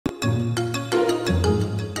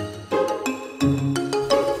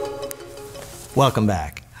Welcome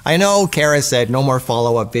back. I know Kara said no more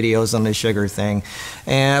follow-up videos on the sugar thing,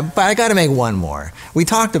 but I got to make one more. We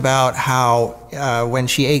talked about how when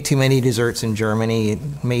she ate too many desserts in Germany,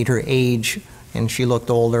 it made her age, and she looked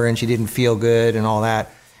older, and she didn't feel good, and all that.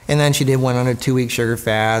 And then she went on a 2-week sugar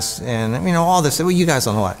fast, and all this. Well, you guys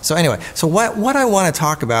don't know what. So anyway, so what I want to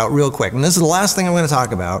talk about real quick, and this is the last thing I'm going to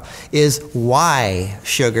talk about, is why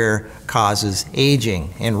sugar causes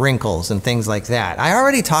aging and wrinkles and things like that. I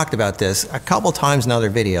already talked about this a couple times in other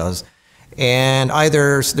videos, and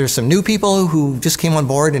either there's some new people who just came on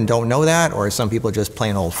board and don't know that, or some people just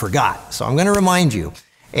plain old forgot. So I'm going to remind you.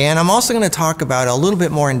 And I'm also going to talk about a little bit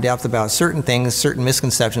more in depth about certain things, certain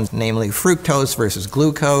misconceptions, namely fructose versus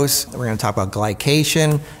glucose. We're going to talk about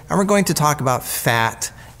glycation, and we're going to talk about fat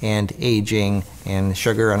and aging and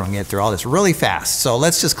sugar. I'm going to get through all this really fast. So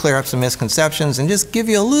let's just clear up some misconceptions and just give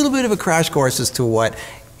you a little bit of a crash course as to what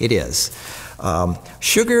it is.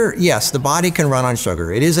 Sugar, yes, the body can run on sugar.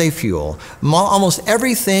 It is a fuel. Almost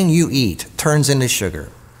everything you eat turns into sugar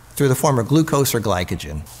through the form of glucose or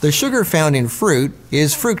glycogen. The sugar found in fruit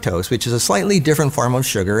is fructose, which is a slightly different form of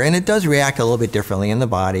sugar, and it does react a little bit differently in the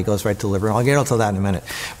body. It goes right to the liver. I'll get to that in a minute.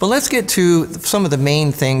 But let's get to some of the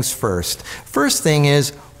main things first. First thing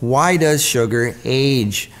is, why does sugar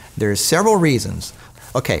age? There's several reasons.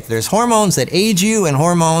 Okay, there's hormones that age you and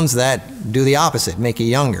hormones that do the opposite, make you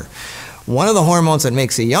younger. One of the hormones that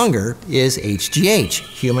makes you younger is HGH,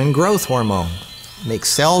 human growth hormone. Makes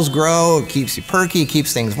cells grow, keeps you perky,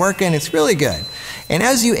 keeps things working. It's really good. And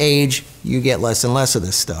as you age, you get less and less of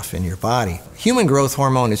this stuff in your body. Human growth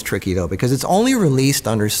hormone is tricky though, because it's only released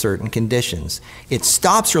under certain conditions. It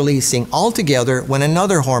stops releasing altogether when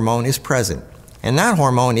another hormone is present. And that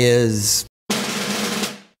hormone is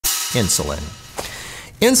insulin.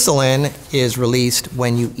 Insulin is released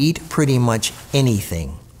when you eat pretty much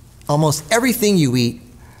anything. Almost everything you eat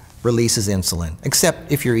releases insulin,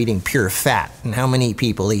 except if you're eating pure fat. And how many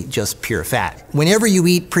people eat just pure fat? Whenever you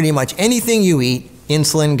eat pretty much anything you eat,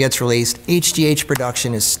 insulin gets released, HGH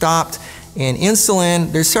production is stopped, and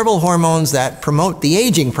insulin, there's several hormones that promote the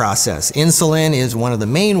aging process. Insulin is one of the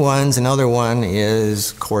main ones, another one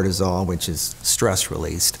is cortisol, which is stress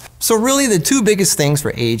released. So really the two biggest things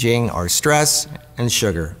for aging are stress and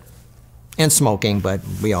sugar. And smoking, but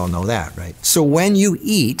we all know that, right? So when you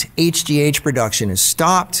eat, HGH production is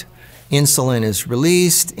stopped, insulin is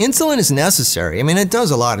released. Insulin is necessary. I mean, it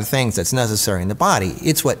does a lot of things that's necessary in the body.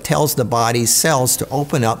 It's what tells the body's cells to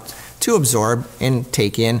open up to absorb and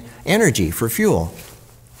take in energy for fuel.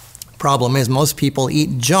 Problem is, most people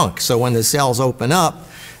eat junk, so when the cells open up,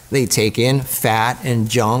 they take in fat and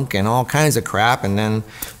junk and all kinds of crap, and then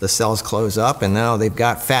the cells close up, and now they've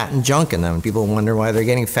got fat and junk in them. People wonder why they're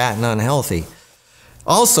getting fat and unhealthy.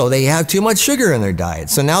 Also, they have too much sugar in their diet.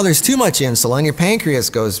 So now there's too much insulin, your pancreas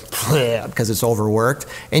goes because it's overworked,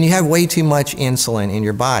 and you have way too much insulin in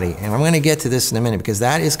your body. And I'm going to get to this in a minute because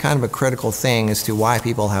that is kind of a critical thing as to why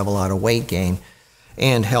people have a lot of weight gain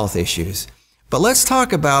and health issues. But let's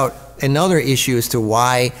talk about another issue as to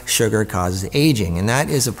why sugar causes aging, and that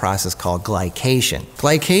is a process called glycation.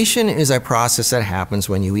 Glycation is a process that happens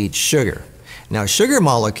when you eat sugar. Now, sugar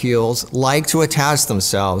molecules like to attach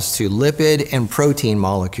themselves to lipid and protein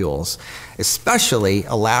molecules, especially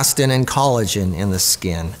elastin and collagen in the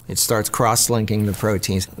skin. It starts cross-linking the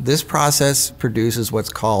proteins. This process produces what's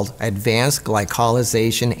called advanced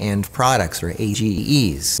glycolization end products, or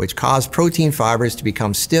AGEs, which cause protein fibers to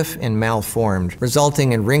become stiff and malformed,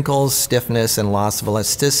 resulting in wrinkles, stiffness, and loss of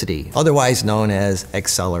elasticity, otherwise known as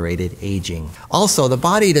accelerated aging. Also, the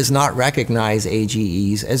body does not recognize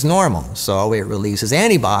AGEs as normal, so it releases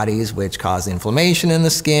antibodies which cause inflammation in the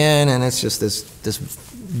skin, and it's just this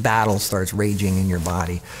battle starts raging in your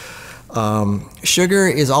body. Sugar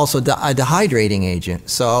is also a dehydrating agent,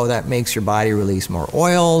 so that makes your body release more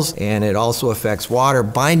oils, and it also affects water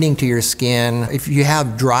binding to your skin. If you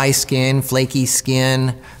have dry skin, flaky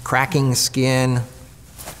skin, cracking skin,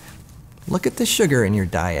 look at the sugar in your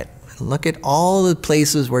diet. Look at all the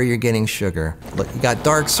places where you're getting sugar. Look, you got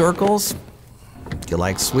dark circles. Do you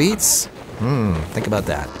like sweets? Think about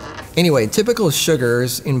that. Anyway, typical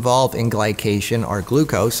sugars involved in glycation are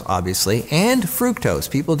glucose, obviously, and fructose.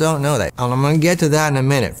 People don't know that. And I'm going to get to that in a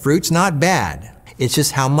minute. Fruit's not bad. It's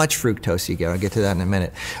just how much fructose you get. I'll get to that in a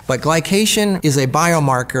minute. But glycation is a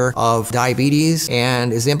biomarker of diabetes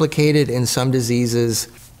and is implicated in some diseases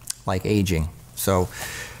like aging. So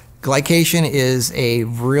glycation is a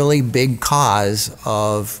really big cause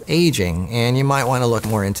of aging, and you might want to look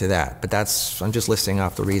more into that. But I'm just listing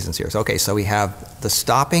off the reasons here. So, okay, so we have the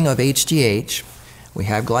stopping of HGH, we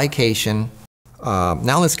have glycation.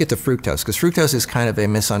 Now let's get to fructose, because fructose is kind of a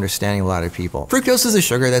misunderstanding of a lot of people. Fructose is a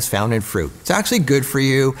sugar that's found in fruit. It's actually good for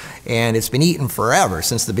you, and it's been eaten forever,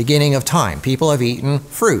 since the beginning of time. People have eaten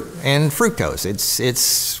fruit and fructose.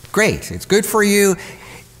 It's great. It's good for you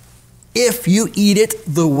if you eat it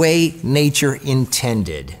the way nature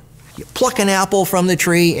intended. You pluck an apple from the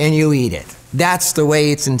tree and you eat it. That's the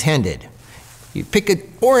way it's intended. You pick an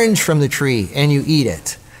orange from the tree and you eat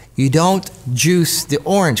it. You don't juice the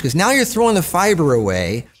orange, because now you're throwing the fiber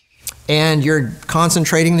away and you're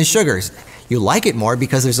concentrating the sugars. You like it more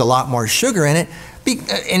because there's a lot more sugar in it,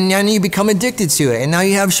 and then you become addicted to it, and now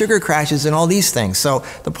you have sugar crashes and all these things. So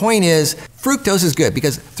the point is, fructose is good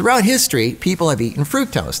because throughout history, people have eaten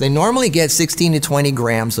fructose. They normally get 16 to 20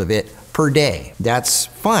 grams of it per day. That's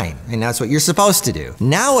fine, and that's what you're supposed to do.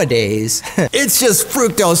 Nowadays, it's just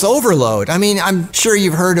fructose overload. I mean, I'm sure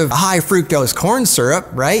you've heard of high fructose corn syrup,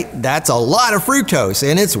 right? That's a lot of fructose,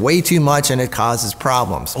 and it's way too much, and it causes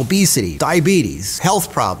problems. Obesity, diabetes,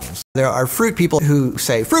 health problems. There are fruit people who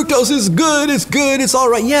say, fructose is good, it's all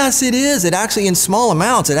right. Yes, it is. It actually, in small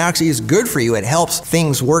amounts, it actually is good for you. It helps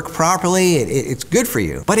things work properly. It's good for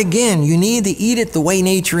you. But again, you need to eat it the way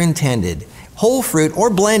nature intended. Whole fruit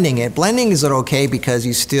or blending it. Blending is okay because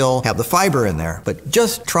you still have the fiber in there, but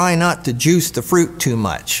just try not to juice the fruit too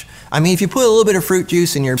much. I mean, if you put a little bit of fruit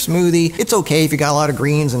juice in your smoothie, it's okay if you got a lot of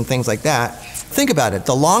greens and things like that. Think about it.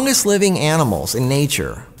 The longest living animals in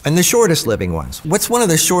nature and the shortest living ones. What's one of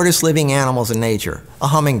the shortest living animals in nature? A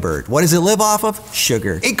hummingbird. What does it live off of?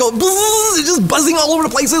 Sugar. It goes, it's just buzzing all over the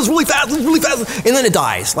place. It's really fast, and then it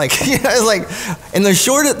dies. Like, and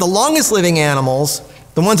the longest living animals,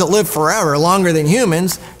 the ones that live forever, longer than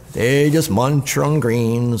humans, they just munch on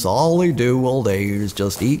greens. All they do all day is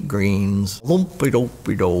just eat greens.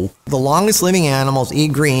 Lumpy-dopey-do. The longest living animals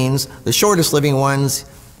eat greens. The shortest living ones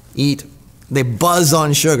they buzz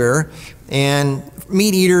on sugar. And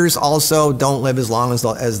meat eaters also don't live as long as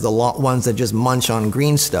the ones that just munch on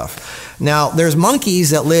green stuff. Now, there's monkeys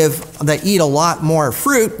that eat a lot more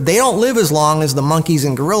fruit. They don't live as long as the monkeys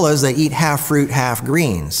and gorillas that eat half fruit, half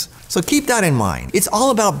greens. So keep that in mind. It's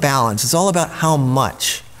all about balance. It's all about how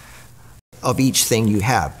much of each thing you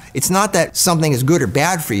have. It's not that something is good or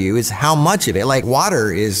bad for you, it's how much of it. Like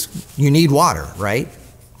water you need water, right?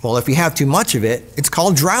 Well, if you have too much of it, it's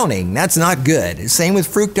called drowning. That's not good. Same with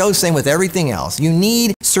fructose, same with everything else. You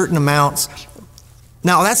need certain amounts.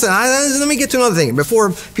 Now, let me get to another thing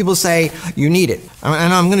before people say you need it.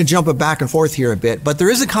 And I'm going to jump back and forth here a bit, but there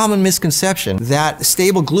is a common misconception that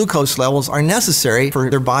stable glucose levels are necessary for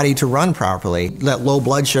their body to run properly. That low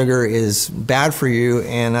blood sugar is bad for you,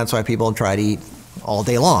 and that's why people try to eat all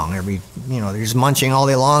day long. They're just munching all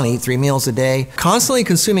day long, eat 3 meals a day. Constantly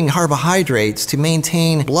consuming carbohydrates to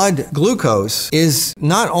maintain blood glucose is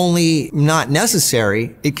not only not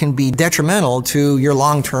necessary, it can be detrimental to your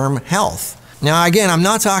long-term health. Now, again, I'm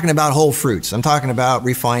not talking about whole fruits. I'm talking about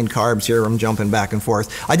refined carbs here. I'm jumping back and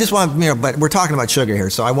forth. I just want, but we're talking about sugar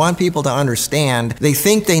here. So I want people to understand they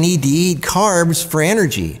think they need to eat carbs for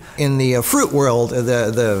energy. In the fruit world,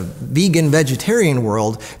 the vegan vegetarian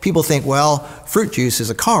world, people think, well, fruit juice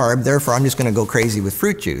is a carb, therefore I'm just going to go crazy with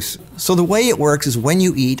fruit juice. So the way it works is when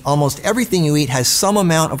you eat, almost everything you eat has some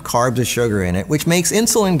amount of carbs or sugar in it, which makes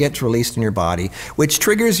insulin get released in your body, which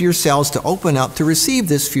triggers your cells to open up to receive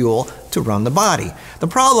this fuel to run the body. The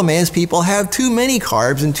problem is people have too many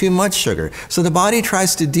carbs and too much sugar. So the body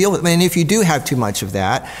tries to deal with, and if you do have too much of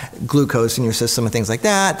that, glucose in your system and things like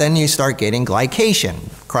that, then you start getting glycation,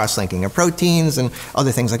 cross-linking of proteins and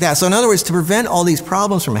other things like that. So in other words, to prevent all these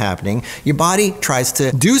problems from happening, your body tries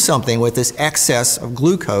to do something with this excess of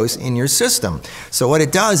glucose in your system. So what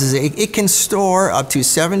it does is it can store up to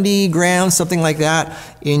 70 grams, something like that,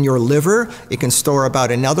 in your liver. It can store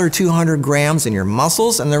about another 200 grams in your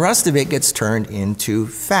muscles, and the rest of it gets turned into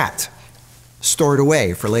fat, stored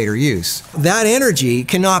away for later use. That energy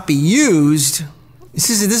cannot be used. This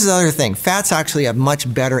is the other thing. Fat's actually a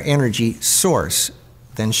much better energy source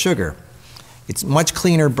than sugar. It's much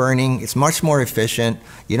cleaner burning, it's much more efficient,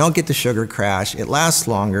 you don't get the sugar crash, it lasts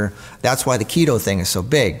longer. That's why the keto thing is so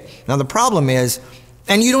big. Now the problem is,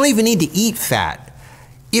 and you don't even need to eat fat.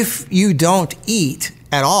 If you don't eat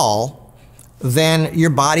at all, then your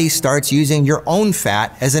body starts using your own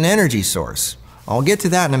fat as an energy source. I'll get to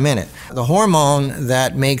that in a minute. The hormone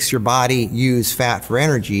that makes your body use fat for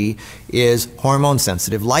energy is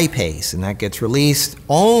hormone-sensitive lipase, and that gets released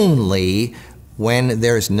only when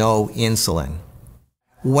there's no insulin.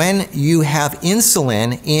 When you have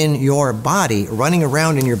insulin in your body running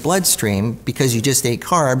around in your bloodstream because you just ate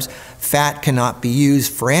carbs, fat cannot be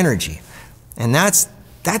used for energy. And that's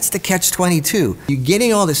That's the catch-22. You're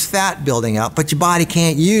getting all this fat building up, but your body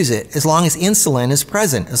can't use it as long as insulin is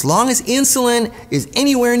present. As long as insulin is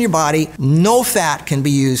anywhere in your body, no fat can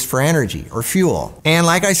be used for energy or fuel. And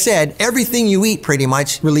like I said, everything you eat pretty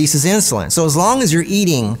much releases insulin. So as long as you're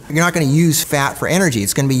eating, you're not going to use fat for energy.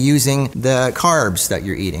 It's going to be using the carbs that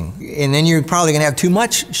you're eating. And then you're probably going to have too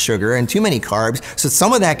much sugar and too many carbs. So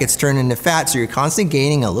some of that gets turned into fat. So you're constantly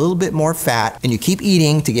gaining a little bit more fat, and you keep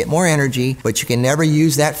eating to get more energy, but you can never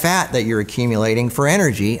use that fat that you're accumulating for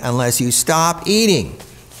energy unless you stop eating.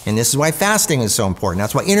 And this is why fasting is so important.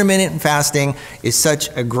 That's why intermittent fasting is such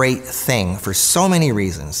a great thing for so many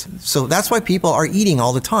reasons. So that's why people are eating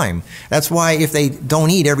all the time. That's why if they don't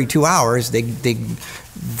eat every 2 hours,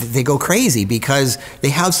 they go crazy, because they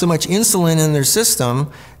have so much insulin in their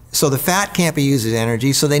system, so the fat can't be used as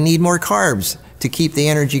energy, so they need more carbs to keep the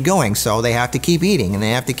energy going. So they have to keep eating, and they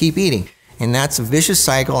have to keep eating. And that's a vicious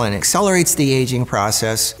cycle, and it accelerates the aging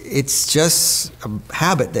process. It's just a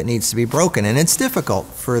habit that needs to be broken, and it's difficult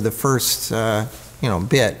for the first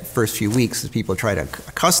first few weeks as people try to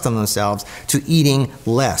accustom themselves to eating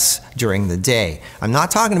less during the day. I'm not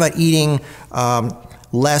talking about eating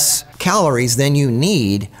less calories than you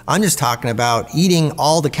need. I'm just talking about eating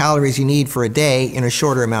all the calories you need for a day in a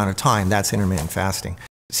shorter amount of time. That's intermittent fasting.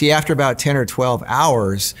 See, after about 10 or 12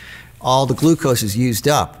 hours, all the glucose is used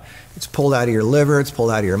up. It's pulled out of your liver, it's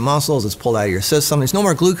pulled out of your muscles, it's pulled out of your system. There's no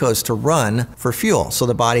more glucose to run for fuel. So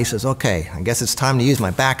the body says, okay, I guess it's time to use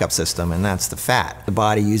my backup system, and that's the fat. The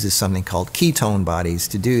body uses something called ketone bodies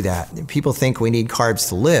to do that. People think we need carbs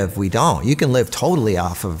to live. We don't. You can live totally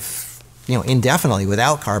off of, indefinitely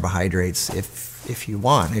without carbohydrates if you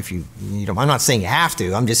want. I'm not saying you have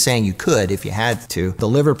to, I'm just saying you could if you had to. The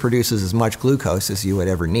liver produces as much glucose as you would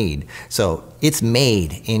ever need. So it's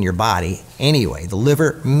made in your body anyway. The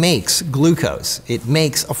liver makes glucose. It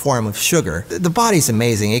makes a form of sugar. The body's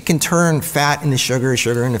amazing. It can turn fat into sugar,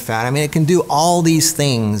 sugar into fat. I mean, it can do all these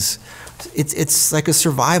things. It's like a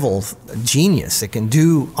survival genius. It can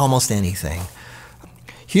do almost anything.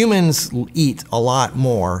 Humans eat a lot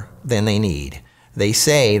more than they need. They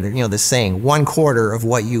say, the saying, 1/4 of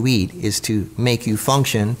what you eat is to make you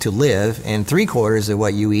function, to live, and 3/4 of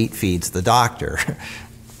what you eat feeds the doctor.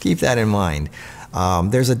 Keep that in mind.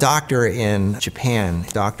 There's a doctor in Japan,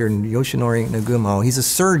 Dr. Yoshinori Nagumo. He's a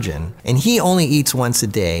surgeon, and he only eats once a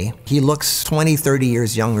day. He looks 20, 30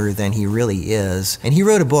 years younger than he really is. And he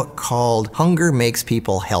wrote a book called Hunger Makes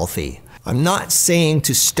People Healthy. I'm not saying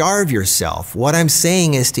to starve yourself. What I'm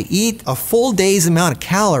saying is to eat a full day's amount of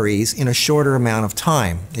calories in a shorter amount of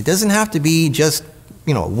time. It doesn't have to be just,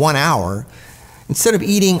 1 hour. Instead of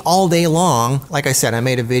eating all day long, like I said, I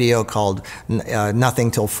made a video called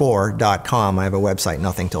nothingtill4.com. I have a website,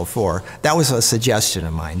 nothingtill4. That was a suggestion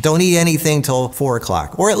of mine. Don't eat anything till 4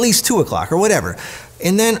 o'clock, or at least 2 o'clock, or whatever.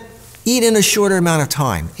 And then eat in a shorter amount of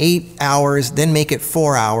time, 8 hours, then make it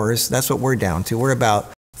 4 hours. That's what we're down to. We're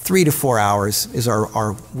about 3 to 4 hours is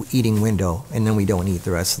our eating window, and then we don't eat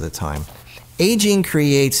the rest of the time. Aging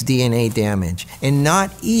creates DNA damage, and not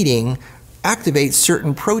eating activates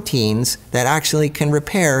certain proteins that actually can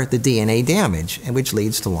repair the DNA damage, and which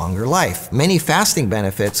leads to longer life. Many fasting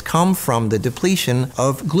benefits come from the depletion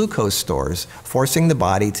of glucose stores, forcing the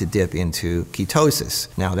body to dip into ketosis.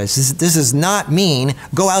 Now, this does not mean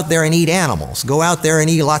go out there and eat animals. Go out there and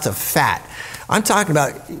eat lots of fat. I'm talking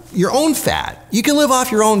about your own fat. You can live off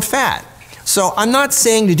your own fat. So I'm not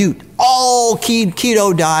saying to do all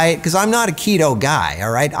keto diet, because I'm not a keto guy,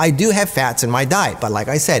 all right? I do have fats in my diet, but like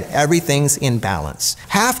I said, everything's in balance.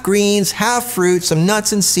 Half greens, half fruit, some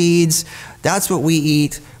nuts and seeds. That's what we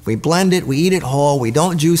eat. We blend it, we eat it whole, we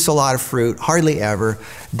don't juice a lot of fruit, hardly ever.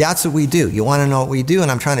 That's what we do. You want to know what we do, and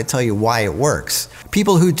I'm trying to tell you why it works.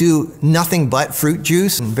 People who do nothing but fruit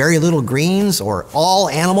juice and very little greens or all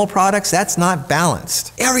animal products, that's not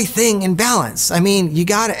balanced. Everything in balance.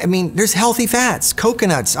 There's healthy fats,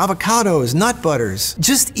 coconuts, avocados, nut butters.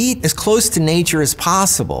 Just eat as close to nature as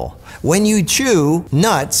possible. When you chew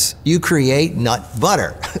nuts, you create nut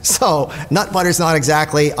butter. So nut butter is not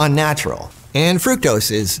exactly unnatural. And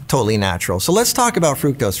fructose is totally natural. So let's talk about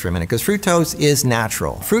fructose for a minute, because fructose is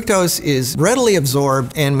natural. Fructose is readily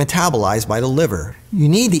absorbed and metabolized by the liver. You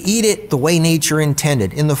need to eat it the way nature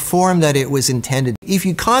intended, in the form that it was intended. If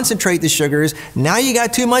you concentrate the sugars, now you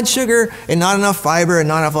got too much sugar and not enough fiber and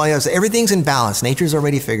not enough oil. Everything's in balance. Nature's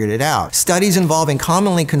already figured it out. Studies involving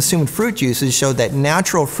commonly consumed fruit juices showed that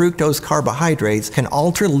natural fructose carbohydrates can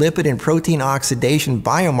alter lipid and protein oxidation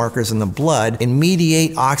biomarkers in the blood and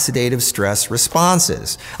mediate oxidative stress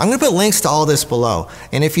responses. I'm going to put links to all this below.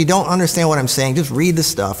 And if you don't understand what I'm saying, just read the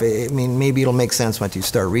stuff. Maybe it'll make sense once you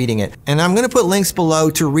start reading it. And I'm going to put links below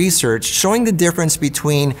below to research showing the difference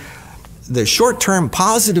between the short-term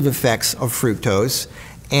positive effects of fructose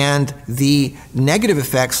and the negative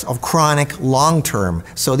effects of chronic long-term.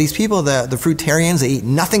 So these people, the fruitarians, they eat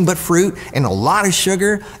nothing but fruit and a lot of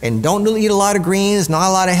sugar and don't eat a lot of greens, not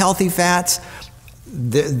a lot of healthy fats.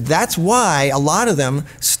 That's why a lot of them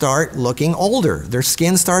start looking older. Their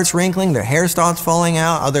skin starts wrinkling, their hair starts falling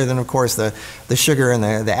out, other than, of course, the sugar and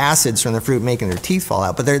the acids from the fruit making their teeth fall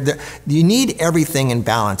out. But you need everything in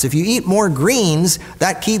balance. If you eat more greens,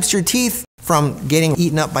 that keeps your teeth from getting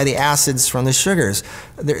eaten up by the acids from the sugars.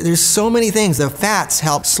 There's so many things. The fats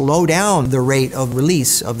help slow down the rate of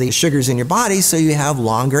release of the sugars in your body so you have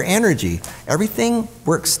longer energy. Everything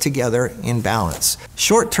works together in balance.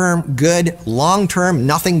 Short-term, good. Long-term,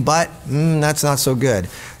 nothing but, that's not so good.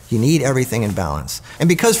 You need everything in balance. And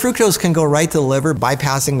because fructose can go right to the liver,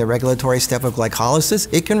 bypassing the regulatory step of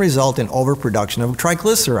glycolysis, it can result in overproduction of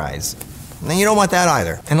triglycerides. And you don't want that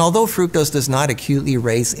either. And although fructose does not acutely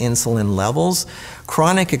raise insulin levels,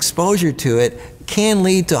 chronic exposure to it can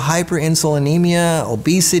lead to hyperinsulinemia,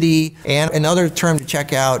 obesity, and another term to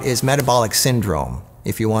check out is metabolic syndrome,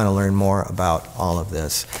 if you want to learn more about all of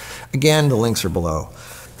this. Again, the links are below.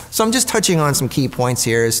 So I'm just touching on some key points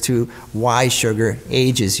here as to why sugar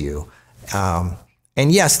ages you. And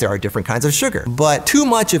yes, there are different kinds of sugar, but too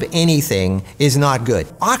much of anything is not good.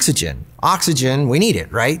 Oxygen, we need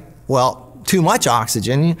it, right? Well, too much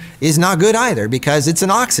oxygen is not good either because it's an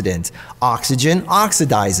oxidant. Oxygen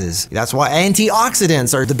oxidizes. That's why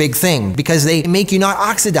antioxidants are the big thing, because they make you not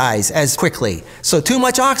oxidize as quickly. So too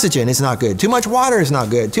much oxygen is not good. Too much water is not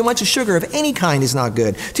good. Too much sugar of any kind is not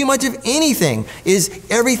good. Too much of anything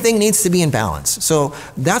everything needs to be in balance. So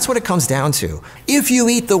that's what it comes down to. If you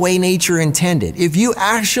eat the way nature intended, if you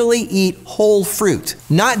actually eat whole fruit,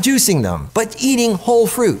 not juicing them, but eating whole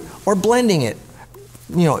fruit or blending it.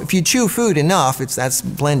 You know, if you chew food enough, that's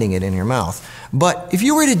blending it in your mouth. But if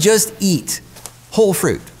you were to just eat whole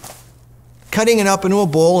fruit, cutting it up into a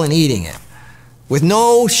bowl and eating it, with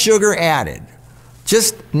no sugar added,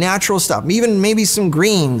 just natural stuff, even maybe some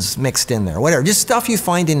greens mixed in there, whatever, just stuff you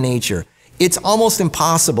find in nature, it's almost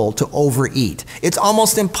impossible to overeat. It's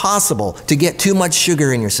almost impossible to get too much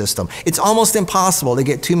sugar in your system. It's almost impossible to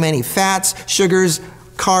get too many fats, sugars,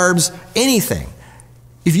 carbs, anything.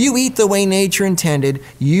 If you eat the way nature intended,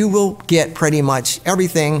 you will get pretty much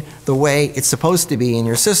everything the way it's supposed to be in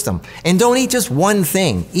your system. And don't eat just one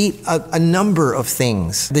thing. Eat a number of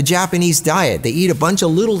things. The Japanese diet, they eat a bunch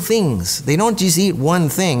of little things. They don't just eat one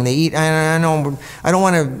thing. They eat, I don't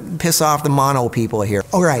want to piss off the mono people here.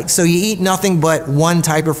 All right, so you eat nothing but one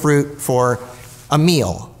type of fruit for a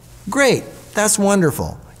meal. Great, that's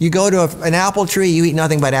wonderful. You go to an apple tree, you eat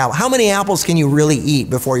nothing but apple. How many apples can you really eat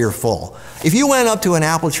before you're full? If you went up to an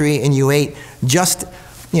apple tree and you ate just,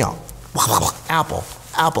 apple,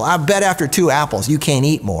 I bet after 2 apples you can't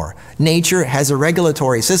eat more. Nature has a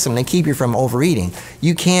regulatory system to keep you from overeating.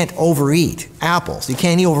 You can't overeat apples. You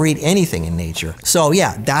can't overeat anything in nature. So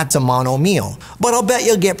yeah, that's a mono meal. But I'll bet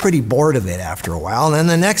you'll get pretty bored of it after a while. And then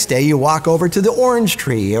the next day you walk over to the orange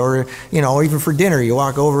tree, or even for dinner you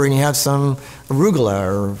walk over and you have some arugula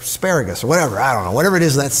or asparagus or whatever, I don't know, whatever it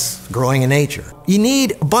is that's growing in nature. You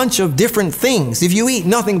need a bunch of different things. If you eat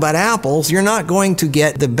nothing but apples, you're not going to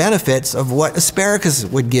get the benefits of what asparagus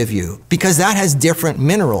would give you, because that has different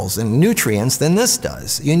minerals and nutrients than this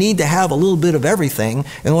does. You need to have a little bit of everything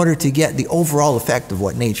in order to get the overall effect of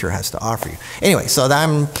what nature has to offer you. Anyway, so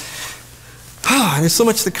there's so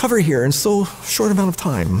much to cover here in so short amount of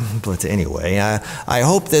time. But anyway, I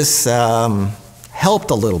hope this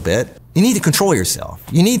helped a little bit. You need to control yourself.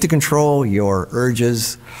 You need to control your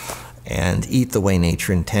urges and eat the way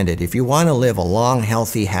nature intended. If you want to live a long,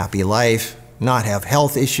 healthy, happy life, not have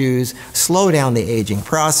health issues, slow down the aging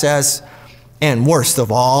process, and worst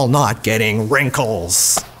of all, not getting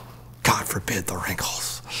wrinkles. God forbid the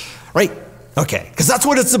wrinkles. Right? Okay, because that's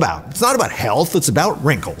what it's about. It's not about health, it's about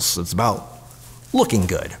wrinkles. It's about looking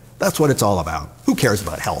good. That's what it's all about. Who cares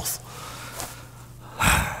about health?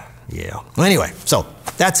 Yeah. Well, anyway, so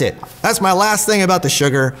that's it. That's my last thing about the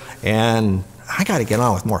sugar, and I got to get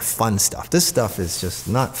on with more fun stuff. This stuff is just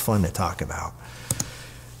not fun to talk about.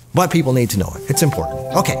 But people need to know it. It's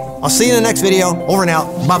important. Okay, I'll see you in the next video. Over and out.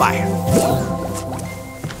 Bye-bye.